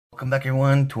Welcome back,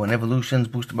 everyone, to an Evolutions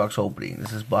booster box opening.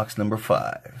 This is box number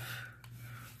 5.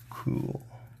 Cool.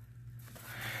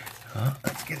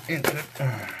 Let's get into it.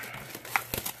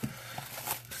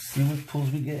 See what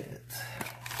pulls we get.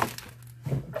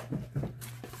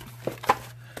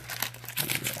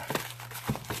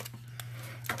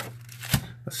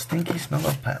 The stinky smell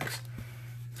of packs.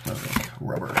 Smells like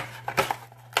rubber.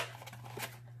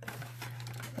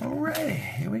 Alrighty,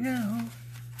 here we go.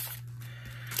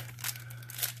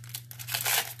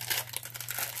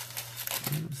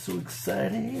 I'm so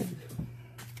excited.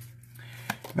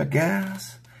 But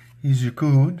guys, here's your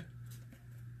code.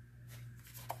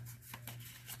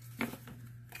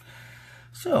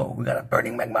 So, we got a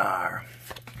Burning Magmar.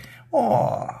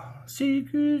 Aw,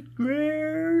 Secret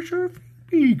Rare Surfing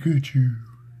Pikachu.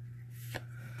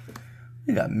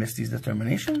 We got Misty's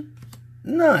Determination.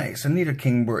 Nice, Anita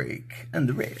King Break. And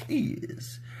the rare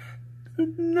is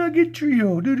Nugget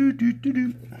Trio.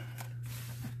 Do-do-do-do-do.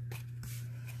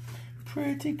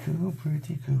 Pretty cool,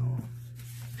 pretty cool.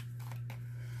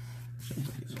 Seems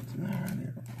like these ones in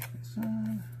there.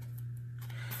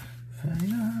 Very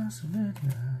nice, very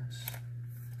nice.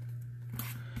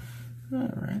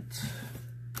 Alright.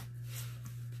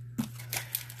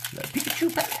 The Pikachu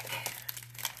pack.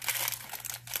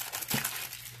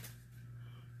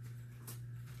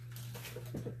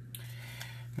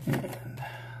 And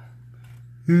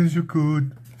here's your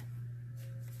code.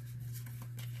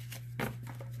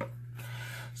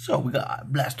 So we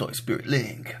got Blastoise Spirit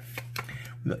Link.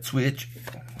 We got Switch.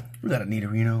 We got a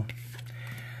Nidorino.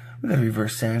 We got a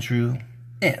Reverse Sandshrew.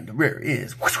 And the rare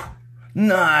is whoosh,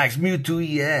 nice Mewtwo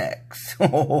EX.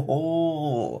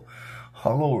 Oh,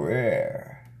 holo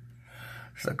rare.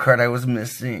 It's a card I was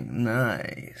missing.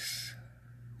 Nice.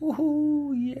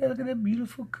 Woohoo! Yeah, look at that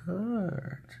beautiful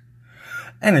card.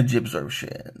 Energy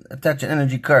Absorption. Attach an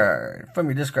energy card from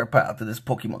your discard pile to this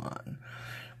Pokemon.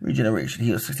 Regeneration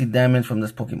heals 60 damage from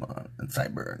this Pokemon. And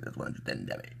Cyburn does 110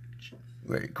 damage.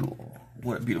 Very cool.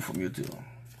 What a beautiful Mewtwo.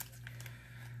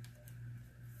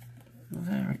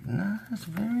 Very nice,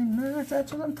 very nice.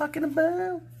 That's what I'm talking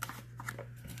about.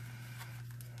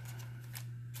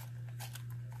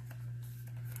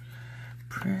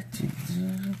 Pretty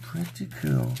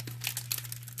cool.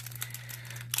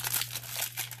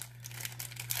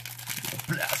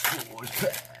 Blastoise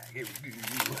pack. Here we go.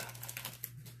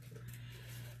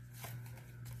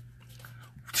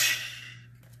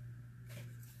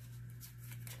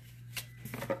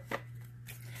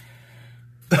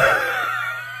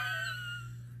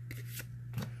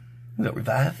 We got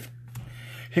Revive.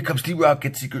 Here comes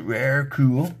T-Rocket Secret Rare.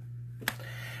 Cool.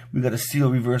 We got a Seal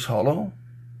Reverse Holo.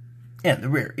 And the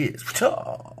rare is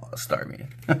Starmie.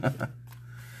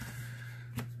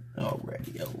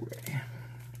 Alrighty.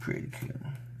 Pretty cool.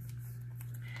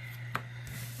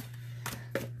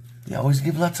 They always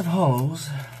give lots of holos.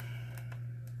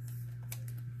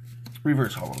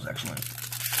 Reverse holos, actually.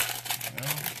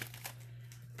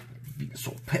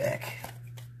 Venusaur pack.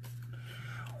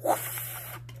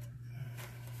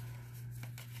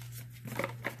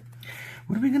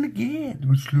 What are we gonna get?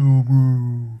 The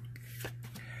Slow-Mo.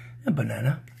 A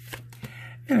banana.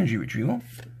 Energy Retrieval.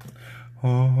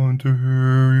 Hunter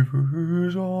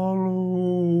Reverse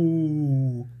Holo.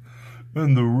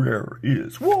 And the rare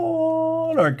is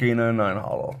one Arcana 9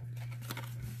 Holo.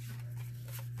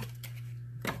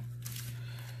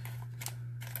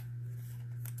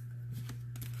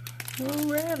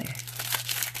 Alrighty.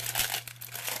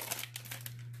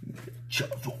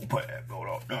 Chazo pack.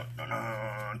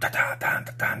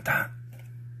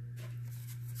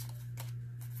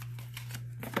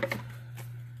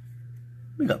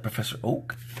 We got Professor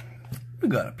Oak. We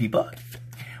got a Peapod.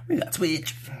 We got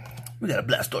Switch. We got a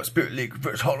Blastoise Spirit Link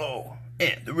Reverse Holo.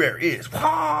 And the rare is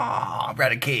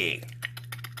Raticate.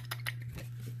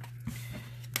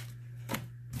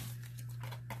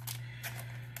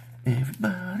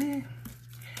 Everybody.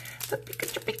 The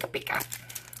Pikachu, Pika.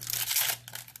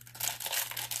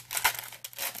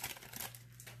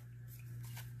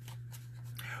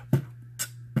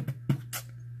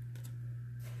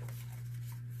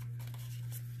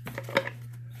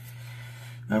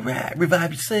 Alright,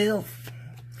 revive yourself.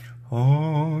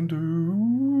 Hunter.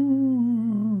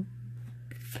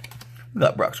 We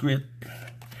got Brock's Grid.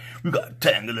 We got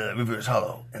Tangela Reverse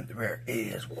Holo. And the rare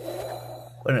is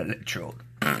an Electrode.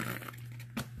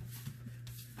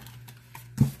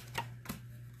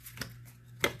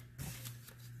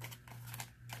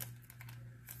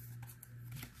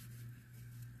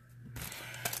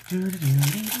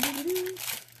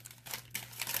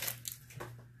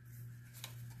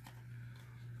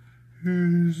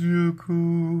 Here's your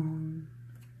code.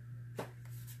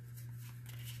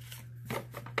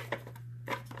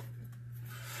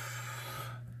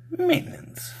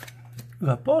 maintenance. We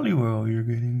got Poliwhirl, you're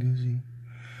getting dizzy.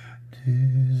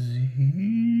 Dizzy.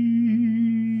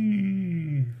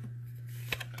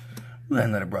 We got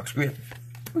another Brock's Grip.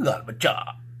 We got a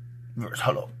Machop. Reverse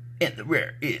Hollow. And the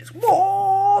rare is,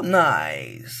 whoa,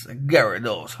 nice. A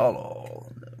Gyarados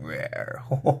Hollow. Rare.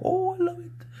 Oh, I love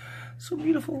it. So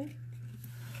beautiful.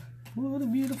 What a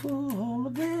beautiful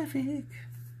holographic.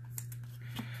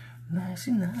 Nice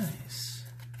and nice.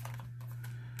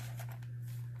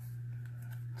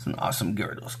 It's an awesome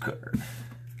Gyarados card.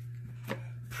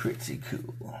 Pretty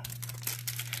cool.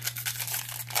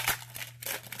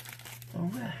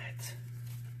 Alright.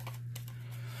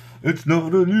 It's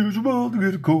not unusual to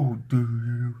get a cold, do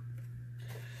you?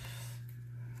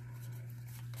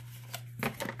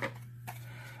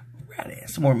 Alrighty,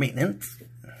 some more maintenance.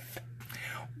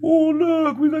 Oh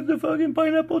look, we got the fucking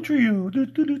Pineapple Trio.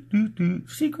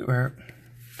 Secret rare.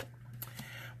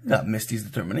 We got Misty's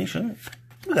Determination.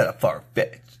 We got a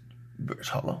Farfetch'd Reverse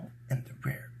Hollow. And the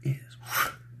rare is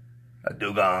a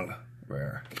Dugong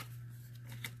rare.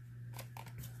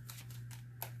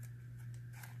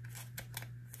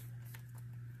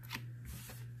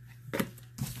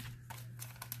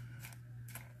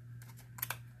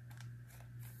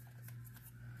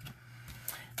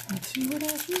 Let's see what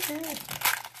else we got.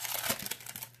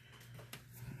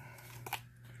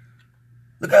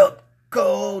 Look out!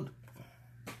 Cold!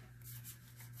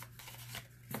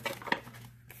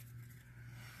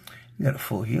 We got a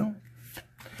full heal.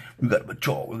 We got a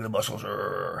Machop. We got a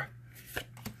Bulbasaur.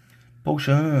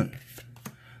 Potion.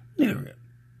 Nidoran.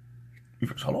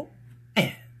 Reverse Hollow.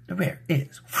 And the rare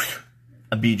is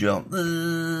a Beedrill.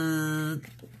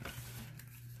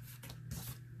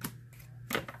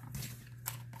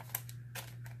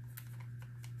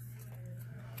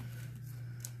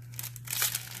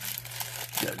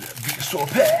 Got a Venusaur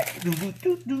pack.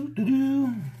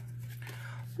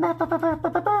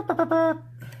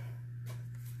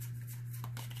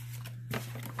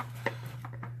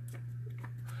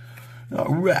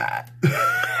 Alright.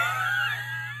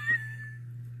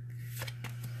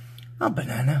 A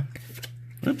banana.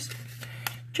 Oops.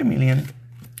 Chameleon.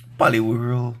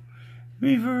 Poliwhirl.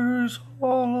 Reverse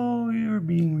Hollow. You're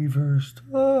being reversed.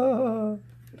 Ah.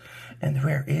 And the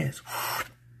rare is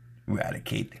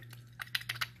Eradicate.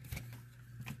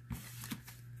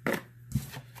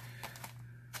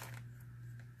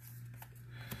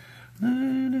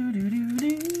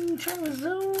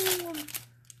 Charizard.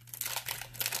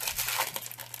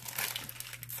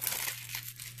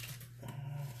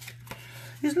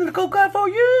 Here's another cold card for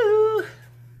you.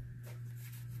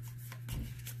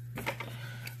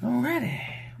 Alrighty.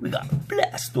 We got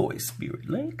Blastoise Spirit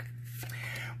Link.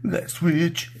 We got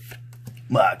Switch.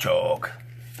 Machop.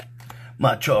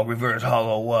 Machop Reverse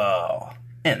Hollow. Wow.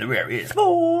 And the rare is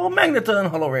Magneton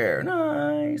Hollow Rare.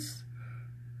 Nice.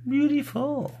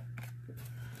 Beautiful.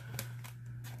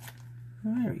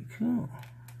 Very cool.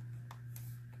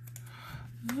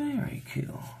 Very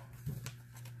cool.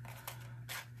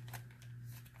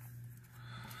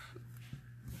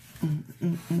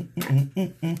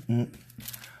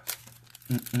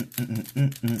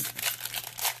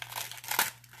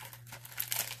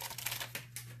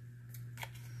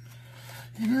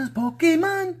 It is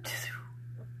Pokemon.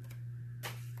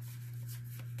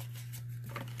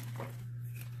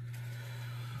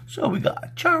 So we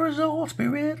got Charizard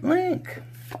Spirit Link.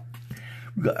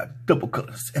 We got Double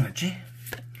Colors Energy.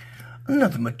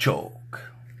 Another Machop.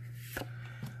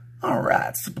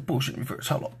 Alright, Super Potion Reverse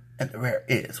Hollow. And the rare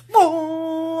is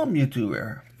Mewtwo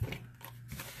rare.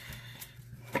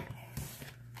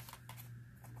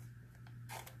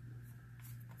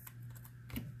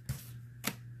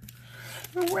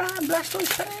 Alright,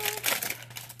 Blastoise pack.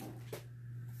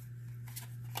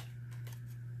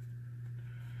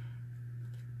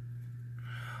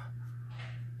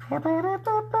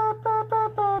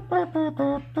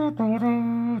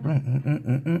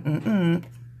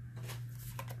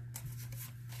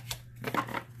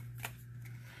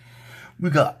 We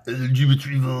got LG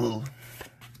Retrieval,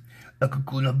 a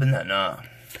Kakuna Banana,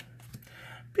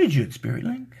 Pidgeot Spirit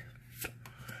Link,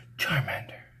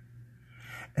 Charmander,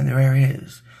 and the rare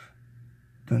is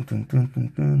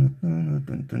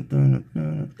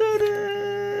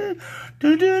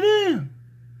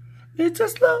it's a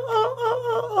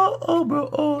slow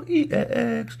bro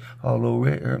EX hollow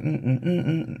rare.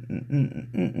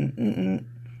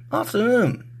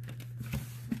 Awesome.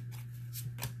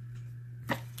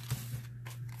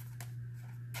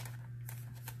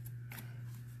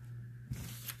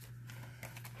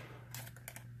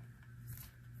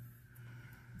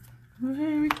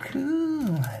 Very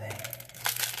cool.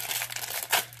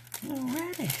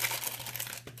 Alrighty.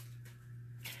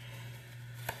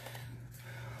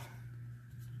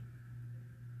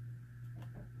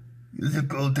 Let's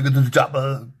go take it to the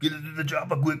chopper. Get it to the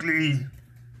chopper quickly.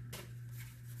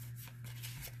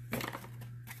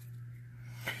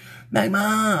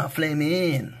 Magma, flame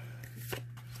in.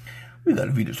 We got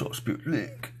a Venusaur Spirit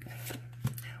Link.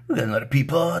 We got another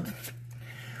Peapod.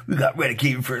 We got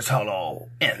Raticate Reverse Hollow.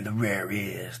 And the rare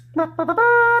is...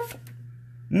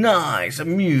 Nice, a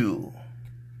Mew.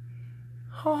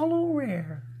 Hollow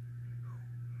rare.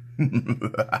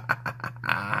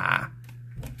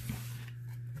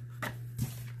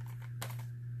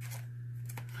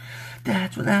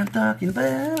 That's what I'm talking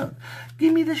about.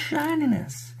 Give me the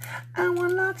shininess. I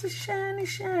want lots of shiny,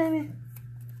 shiny.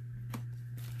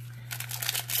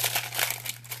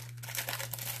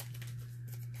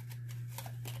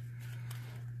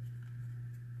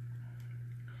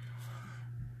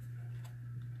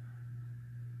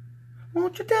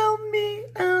 Won't you tell me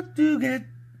how to get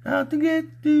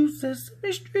to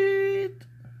Sesame Street?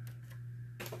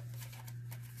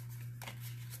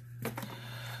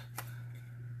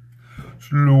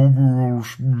 Slowbro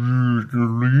Spirit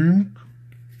Link.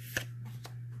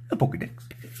 A Pokédex.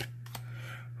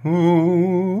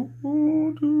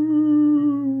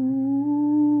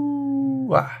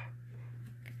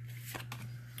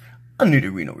 A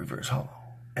Nidorino Reverse Hollow.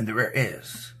 And the rare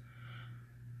is...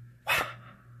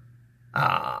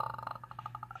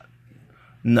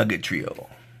 Nugget Trio.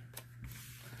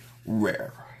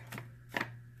 Rare.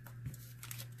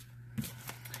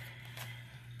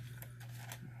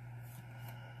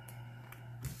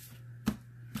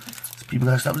 So people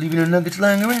gotta stop leaving their nuggets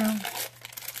lying around.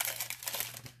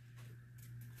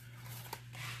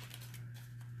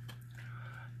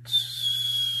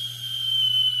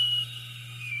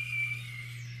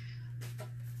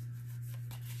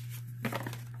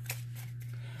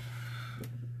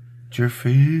 It's your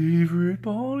favorite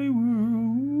Bollywood.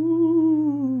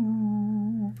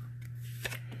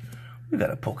 We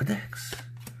got a Pokédex.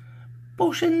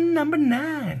 Potion number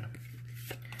 9.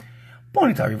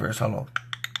 Ponyta Reverse Hollow.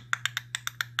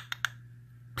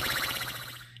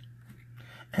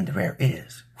 And the rare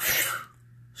is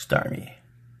Starmie.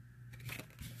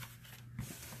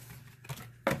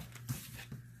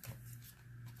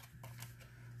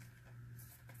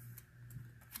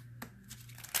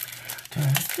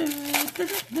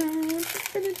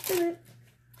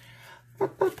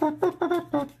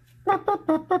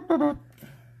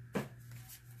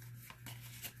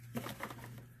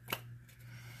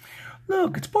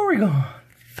 Look, it's Porygon.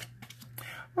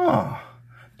 Oh,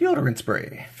 deodorant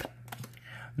spray.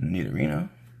 Nidorino.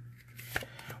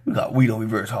 We got Weedle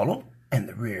Reverse Hollow, and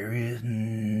the rare is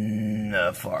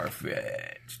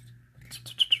Farfetch'd.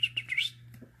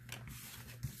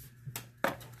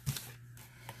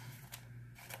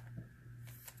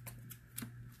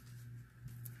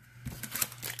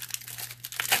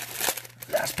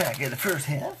 Last pack of the first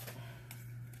half.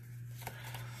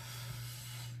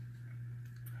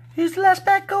 Here's the last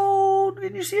pack code.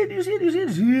 Did you see it? You see it? You see it?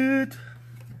 You see it?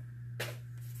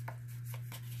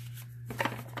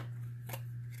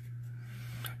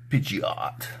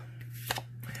 Pidgeot.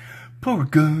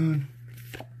 Porygon.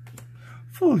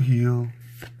 Full Heal.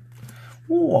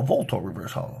 Oh, a Voltorb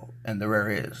Reverse Hollow. And the rare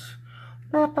is...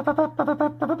 Oh,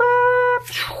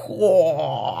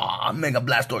 Mega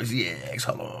Blastoise EX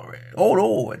Hollow Rare. Oh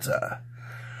no, it's a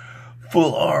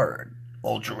Full Art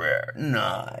Ultra Rare.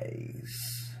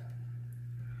 Nice.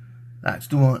 That's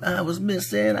the one I was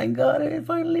missing. I got it.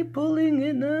 Finally pulling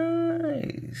it.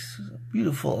 Nice.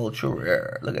 Beautiful Ultra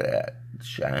Rare. Look at that.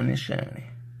 Shiny, shiny.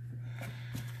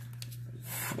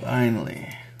 Finally.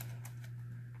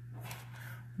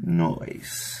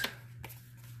 Nice.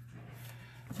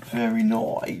 Very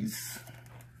nice.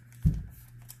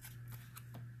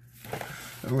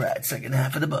 Alright, second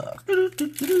half of the box.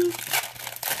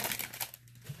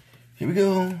 Here we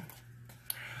go. You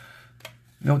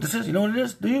know what this is? You know what it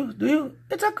is? Do you? Do you?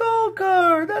 It's a gold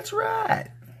card. That's right.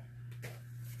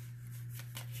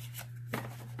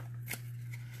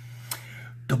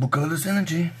 Double colorless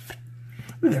energy.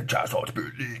 We got a Charizard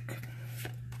Spirit Link.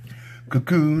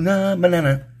 Kakuna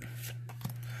Banana.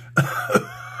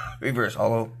 Reverse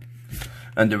Hollow.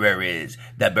 And the rare is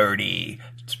the birdie.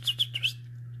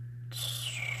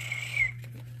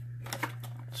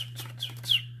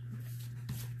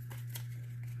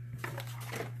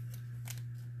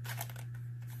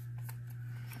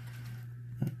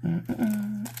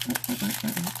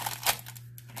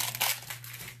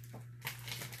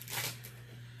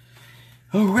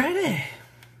 Alrighty.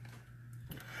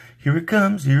 Here it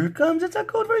comes, here it comes. It's a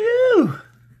code for you.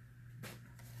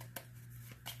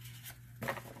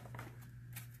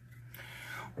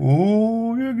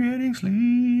 Oh, you're getting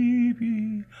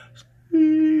sleepy,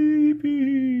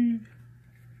 sleepy.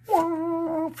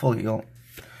 Folio,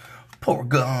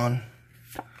 Porygon,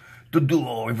 the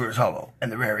Duo Reverse Holo,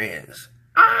 and the rare is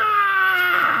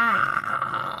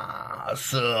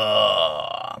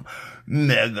awesome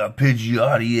Mega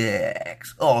Pidgeotty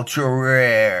X, ultra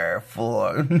rare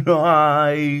for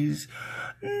nice.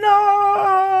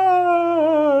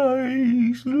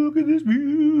 Look at this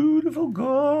beautiful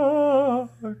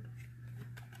card.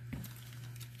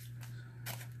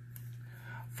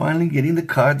 Finally getting the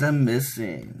cards I'm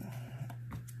missing.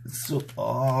 It's so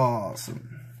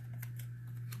awesome.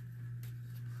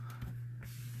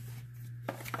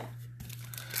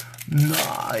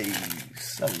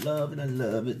 Nice. I love it. I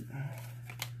love it.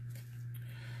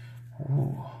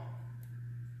 Ooh.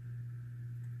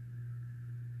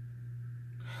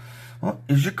 Well,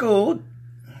 here's your code.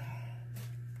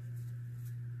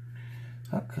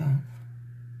 Okay.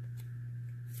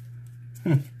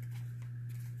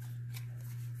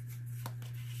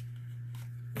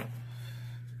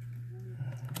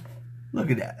 Look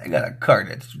at that. I got a card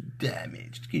that's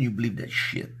damaged. Can you believe that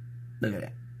shit? Look at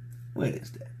that. What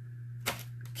is that?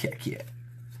 Cat.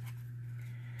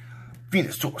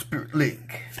 Venusaur Spirit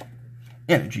Link.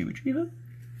 Energy Retriever.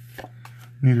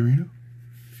 Nidorino.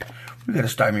 We got a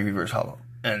Starmie Reverse Holo.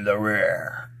 And the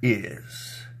rare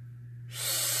is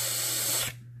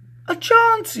a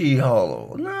Chauncey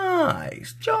Holo.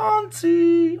 Nice.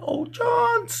 Chauncey. Oh,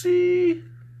 Chauncey.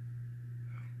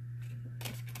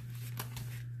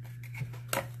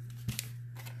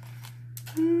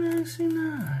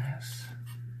 Nice.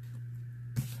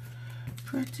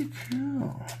 Pretty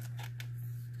cool.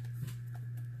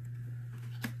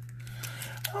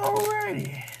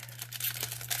 Alrighty.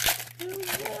 Here we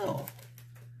go.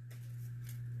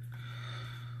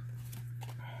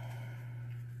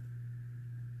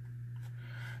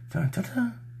 Dun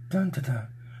dun dun dun dun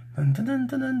dun dun dun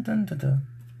dun dun dun dun.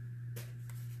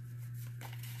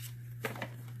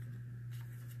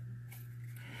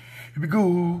 Here we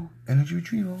go. Energy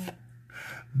Retrieval.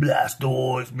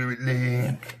 Blastoise Spirit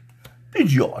Link.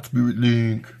 Pidgeot Spirit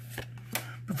Link.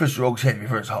 Professor Oak's Heavy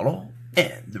Reverse Holo.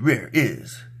 And the rare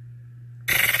is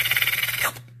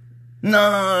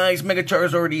nice Mega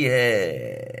Charizard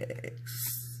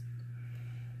EX.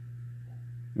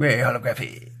 Rare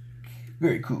holographic.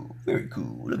 Very cool. Very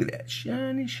cool. Look at that.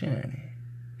 Shiny. Shine.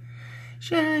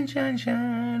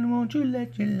 Won't you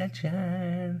let your light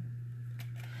shine?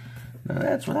 Now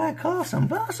that's what I call some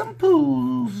blossom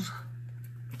pools.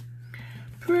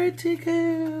 Pretty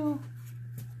cool.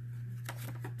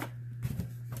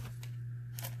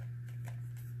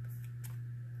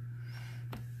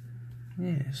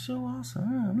 Yeah, so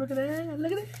awesome. Look at that.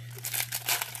 Look at that.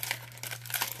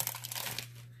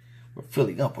 We're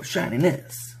filling up with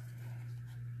shininess.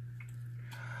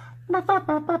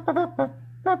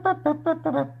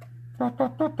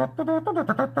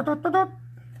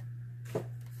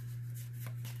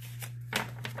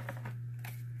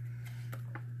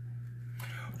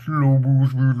 Slow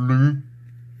Spirit Link.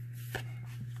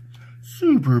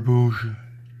 Super Potion.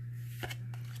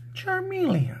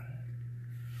 Charmeleon.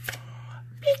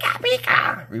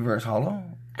 Pika. Reverse Holo.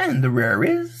 And the rare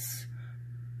is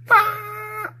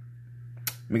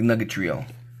McNugget Trio.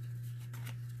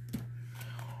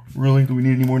 Really? Do we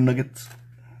need any more nuggets?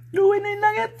 Do we need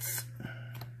nuggets?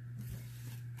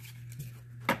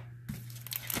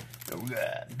 Oh, we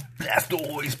got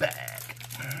Blastoise back.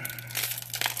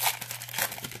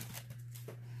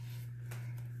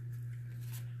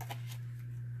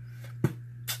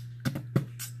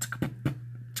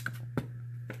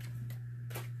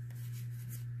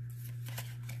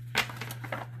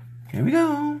 Here we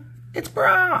go. It's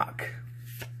Brock.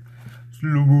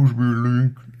 Slow Spirit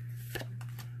Link.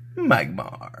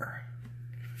 Magmar.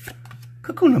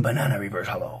 Kakuna Banana Reverse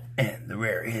Holo. And the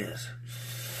rare is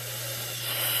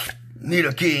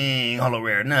Nidoking Holo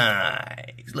Rare.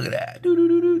 Nice. Look at that.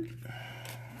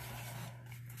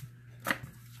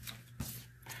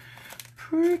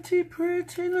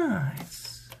 Pretty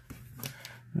nice.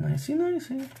 Nicey.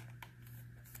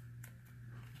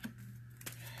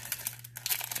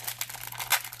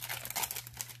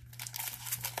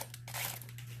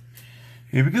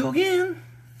 Here we go again.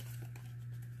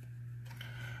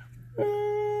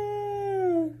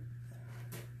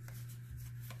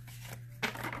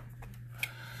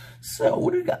 So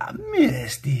what do we got?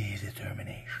 Misty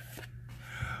Determination.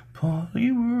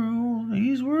 Poliwhirl,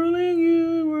 he's whirling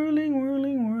you,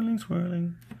 whirling,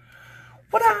 swirling.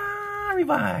 What-a!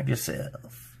 Revive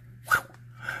yourself.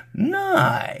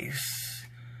 Nice.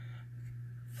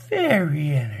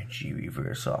 Fairy Energy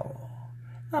Reverse Holo.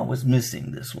 I was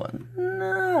missing this one.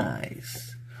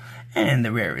 Nice. And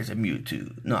the rare is a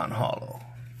Mewtwo, non-holo.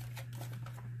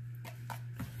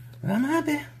 But I'm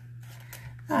happy.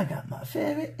 I got my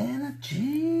favorite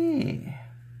energy.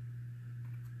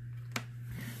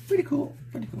 Pretty cool.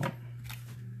 Pretty cool.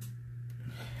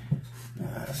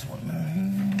 This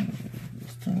one.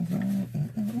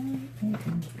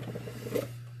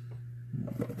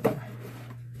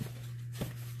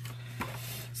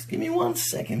 Just give me 1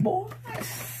 second, boy.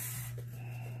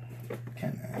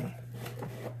 Can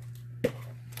I?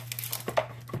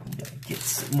 Gotta get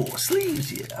some more sleeves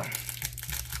here.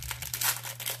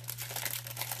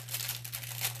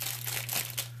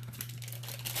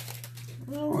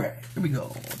 Alright, here we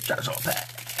go. Charge all pack.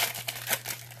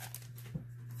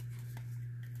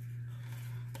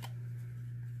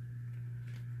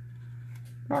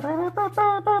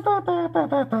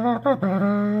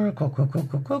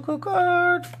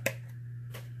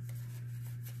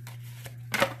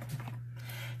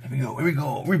 Here we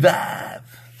go.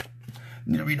 Revive.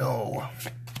 Nidorino.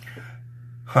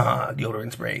 Ha,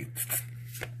 deodorant spray.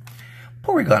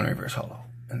 Porygon reverse hollow.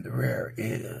 And the rare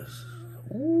is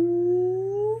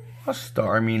ooh, a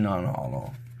Starmie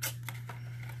non-hollow.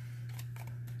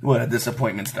 What a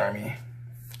disappointment, Starmie.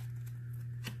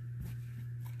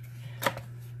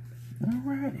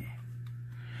 Alrighty.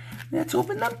 Let's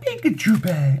open the Pikachu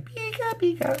pack. Pika,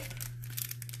 Pika.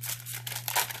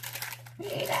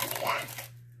 Pika, Pika.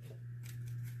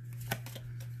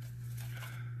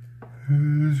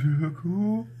 Is it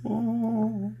cold?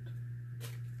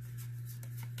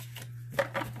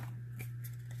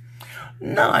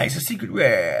 Nice, a secret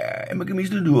rare. Emigamy's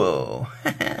Duo.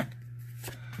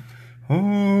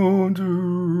 Hunter.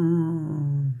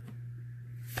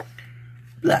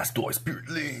 Blastoise Spirit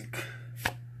Link.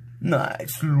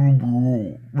 Nice,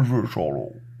 Slowbro reverse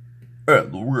hollow.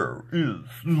 And the rare is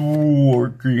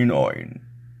Arcanine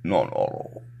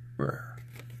non-hollow rare.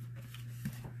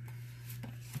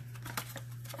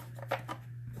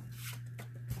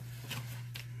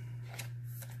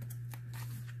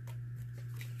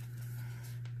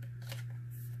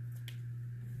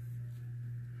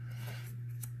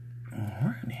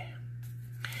 Alrighty.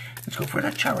 Let's go for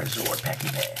the Charizard packy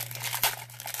pack.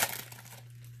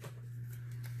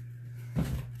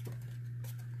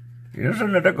 Here's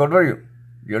another code for you.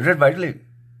 Use it wisely.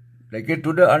 Take it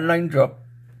to the online shop.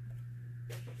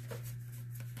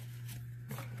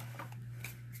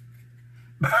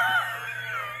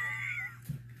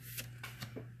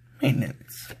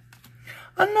 Maintenance.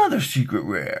 Another secret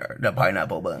rare, the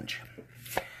Pineapple Bunch.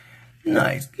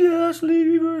 Nice Ghastly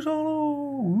reverse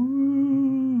hollow.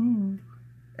 Ooh.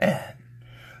 And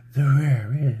the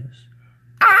rare is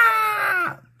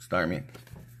Starmie.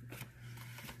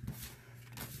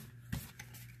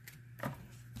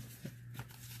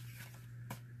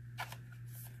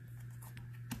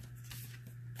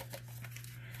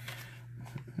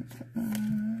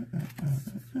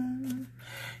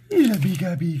 He's a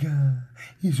Pika Pika.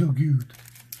 He's so cute.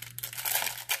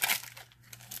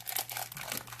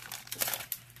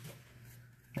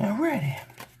 Alrighty.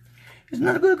 It's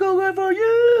not a good go for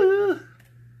you.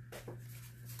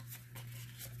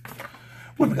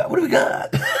 What do we got? What do we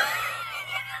got?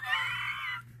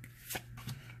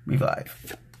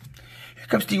 Revive. Here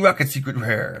comes T-Rocket secret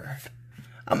rare.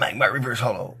 A Magmar reverse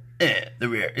hollow. And the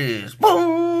rare is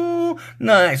boom.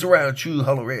 Nice Raichu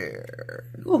hollow rare.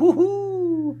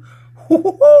 Woohoo!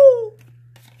 Woohoo!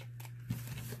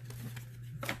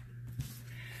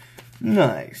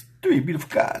 Nice. 3 beautiful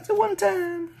cards at one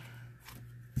time.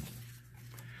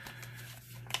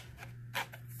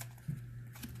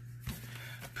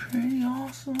 Pretty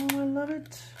awesome. I love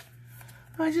it.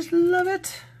 I just love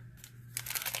it.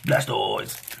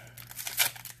 Blastoise.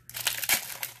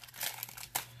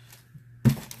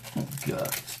 Oh God,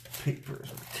 these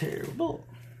papers are terrible.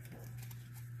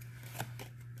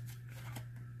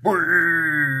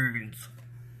 Words.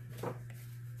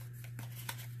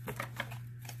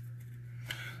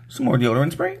 Some more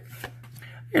deodorant spray.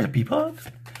 Here's a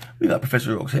Peapod. We got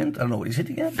Professor Oak's hint. I don't know what he's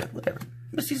hinting at, but whatever.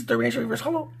 Misty's the Range Reverse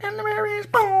Hollow. And the rare is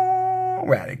boom,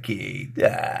 Raticate.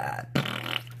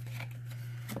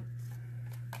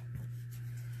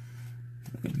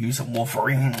 Give me some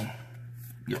Wolverine.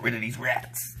 Get rid of these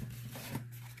rats.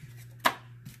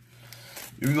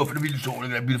 Here we go for the beautiful. Look at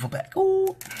that beautiful pack.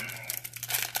 Ooh.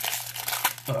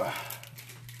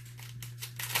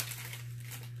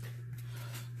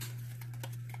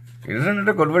 Here's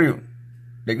another code for you.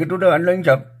 Take it to the online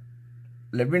shop.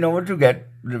 Let me know what you get.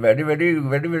 It's very, very,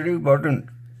 very, very important.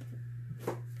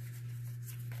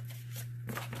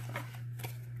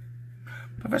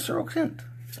 Professor Oak's hint.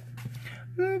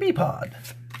 Peapod.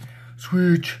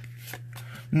 Switch.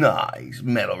 Nice.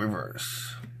 Metal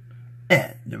reverse.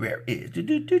 And the rare is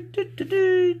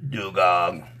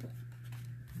Dugong.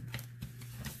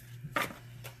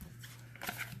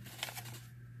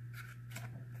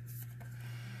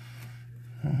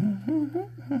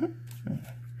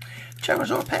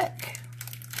 Charizard pack.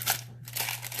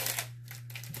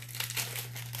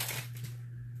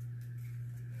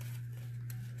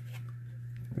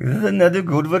 This is another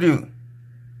code for you.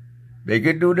 Take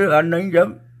it to the online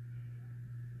shop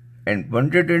and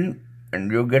punch it in,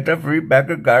 and you'll get a free pack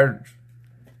of cards.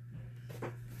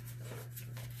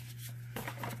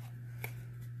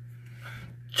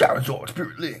 Charizard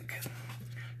Spirit Link,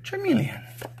 Charmeleon,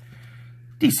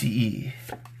 DCE,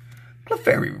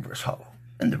 Clefairy Reverse Hollow,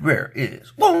 and the rare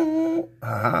is the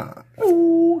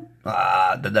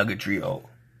Nugget Trio.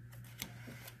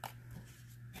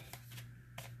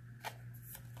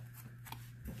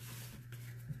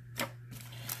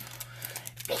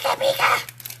 Pika Pika.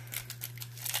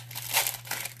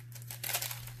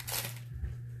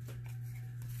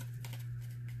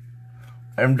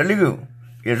 I'm telling you,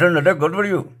 here's another code for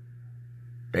you.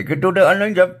 Take it to the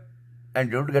online shop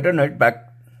and you'll get a nice pack.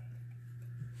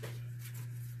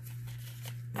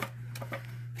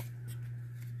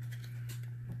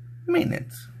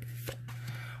 Minutes.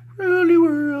 Really,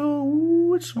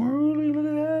 ooh, it's swirly. Look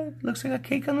at that. Looks like a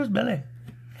cake on his belly.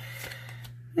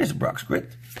 Here's a Brock's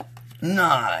Grit.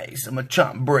 Nice. A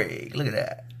Machamp Break. Look at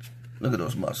that. Look at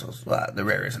those muscles. Wow, the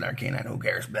rarest in Arcanine. Who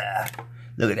cares? Bah.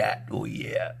 Look at that. Oh,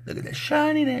 yeah. Look at that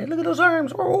shininess. Look at those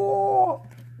arms. Oh.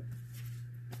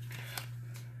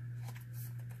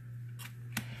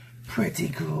 Pretty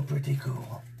cool, pretty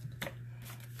cool.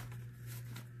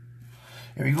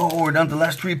 Here we go. We're down to the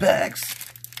last 3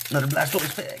 packs. Another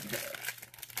Blastoise pack.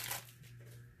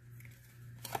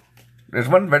 This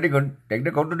one's very good. Take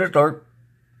the code to the store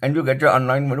and you get your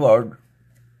online reward.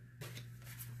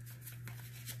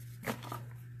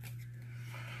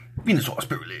 Venusaur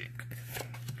Spirit Link.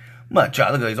 My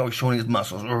child, look at, he's always showing his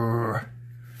muscles.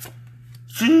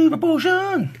 Super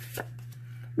Potion.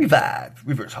 Revive,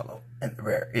 Reverse Hollow, and the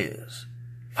rare is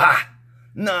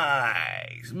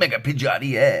nice Mega Pidgeot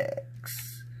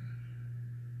EX.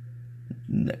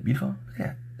 Isn't that beautiful? Look at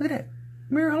that. Look at that.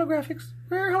 Rare holographics.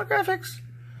 Rare holographics.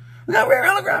 We got rare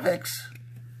holographics.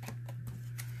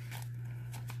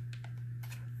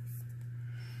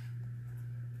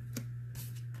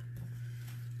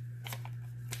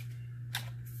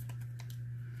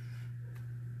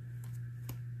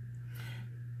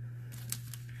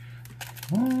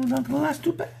 Oh, down to the last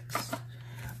 2 packs.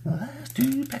 The last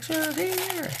 2 packs are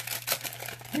here.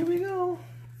 Here we go.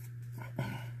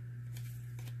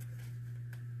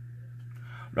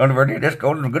 Don't worry, this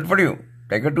code is good for you.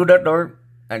 Take it to that door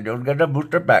and you'll get a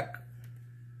booster pack.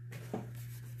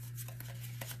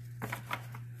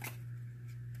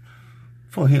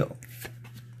 Full heal.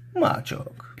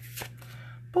 Machoke.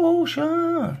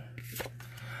 Potion.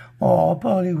 Oh,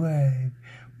 Poliwag.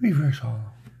 Reverse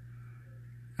Hollow.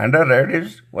 And the red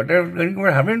is what else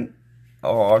we're having?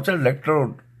 Oh, it's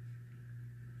Electrode.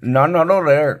 Non-auto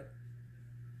rare.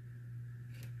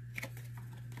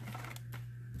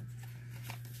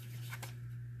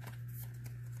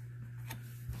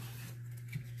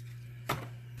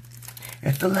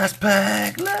 It's the last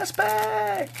pack. Last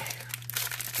pack.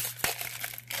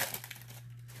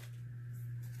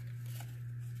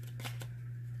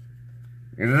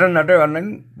 This is another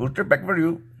online booster pack for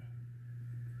you.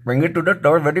 Bring it to the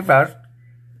door very fast.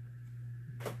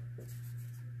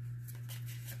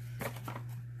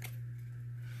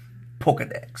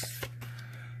 Pokedex.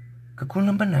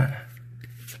 Kakuna Banana.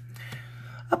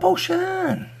 A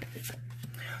potion.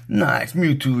 Nice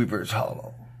Mewtwo Reverse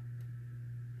Hollow.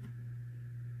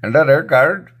 And the rare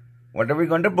card. What are we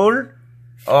going to pull?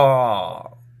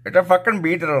 Oh, it's a fucking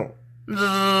beetle.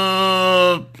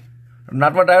 Not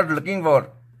what I was looking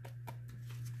for.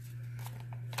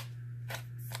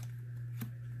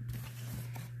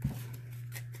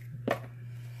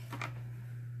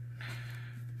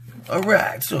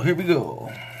 Alright, so here we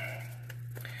go.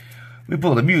 We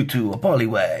pulled a Mewtwo, a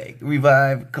Poliwag,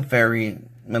 Revive, Clefairy,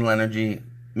 Mental Energy,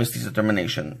 Misty's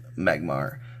Determination,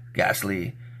 Magmar,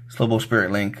 Ghastly, Slowbo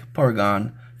Spirit Link,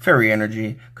 Porygon, Fairy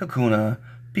Energy, Kakuna,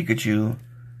 Pikachu,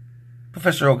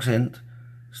 Professor Oak's Hint,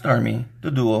 Starmie,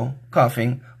 Doduo,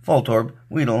 Coughing, Voltorb,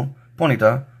 Weedle,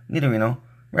 Ponyta, Nidorino,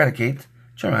 Raticate,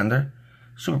 Charmander,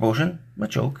 Super Potion,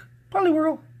 Machoke,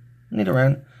 Poliwhirl,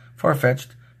 Nidoran,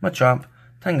 Farfetch'd, Machamp,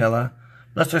 Tangela,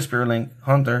 Blastoise Spirit Link,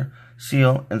 Haunter,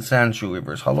 Seal, and Sandshrew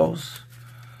Reverse Hollows.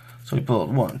 So we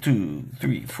pulled 1, 2,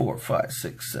 3, 4, 5,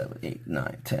 6, 7, 8,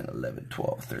 9, 10, 11,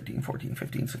 12, 13, 14,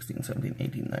 15, 16, 17,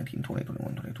 18, 19, 20,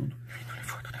 21, 22, 23,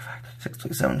 24, 25, 26,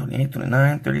 27, 28,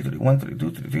 29, 30, 31,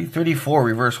 32, 33, 34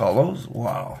 Reverse Hollows.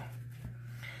 Wow.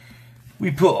 We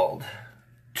pulled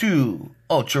 2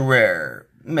 Ultra Rare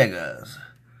Megas.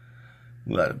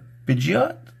 We got a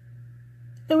Pidgeot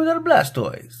And we got a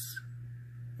Blastoise.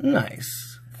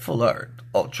 Nice. Full art.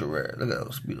 Ultra rare. Look at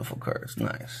those beautiful cards.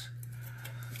 Nice.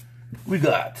 We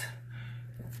got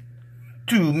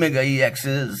 2 Mega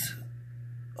EXs.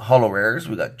 Holo rares.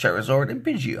 We got Charizard and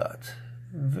Pidgeot.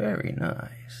 Very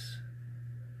nice.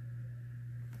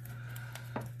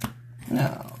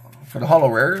 Now, for the holo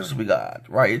rares, we got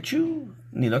Raichu,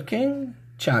 Nidoking,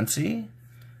 Chansey,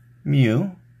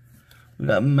 Mew. We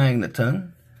got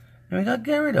Magneton. And we got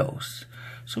Gyarados.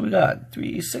 So we got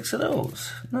 6 of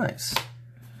those. Nice.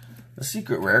 The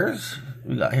secret rares,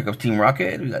 we got Here Comes Team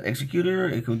Rocket, we got Executor,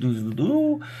 we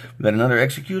got another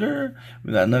Executor,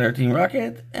 we got another Team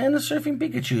Rocket, and the Surfing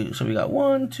Pikachu. So we got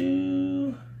 1,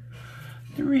 2,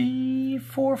 3,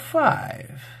 4,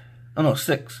 5. Oh no,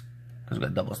 6, because we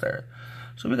got doubles there.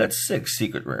 So we got 6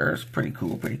 secret rares. Pretty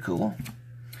cool, pretty cool.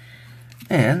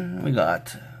 And we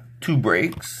got 2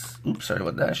 breaks. Oops, sorry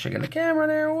about that. Shaking the camera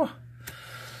there.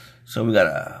 So we got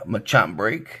a Machamp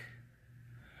break.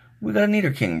 We got a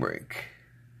Nidoking break.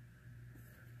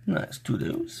 Nice, 2 of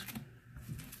those.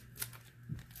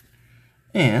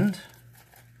 And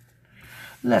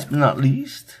last but not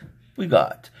least, we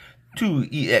got 2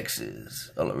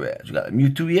 EXs. All right, we got a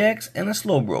Mewtwo EX and a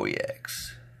Slowbro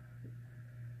EX.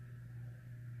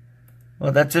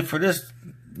 Well, that's it for this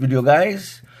video,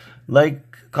 guys. Like,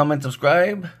 comment,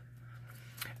 subscribe,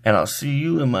 and I'll see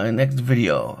you in my next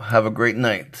video. Have a great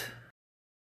night.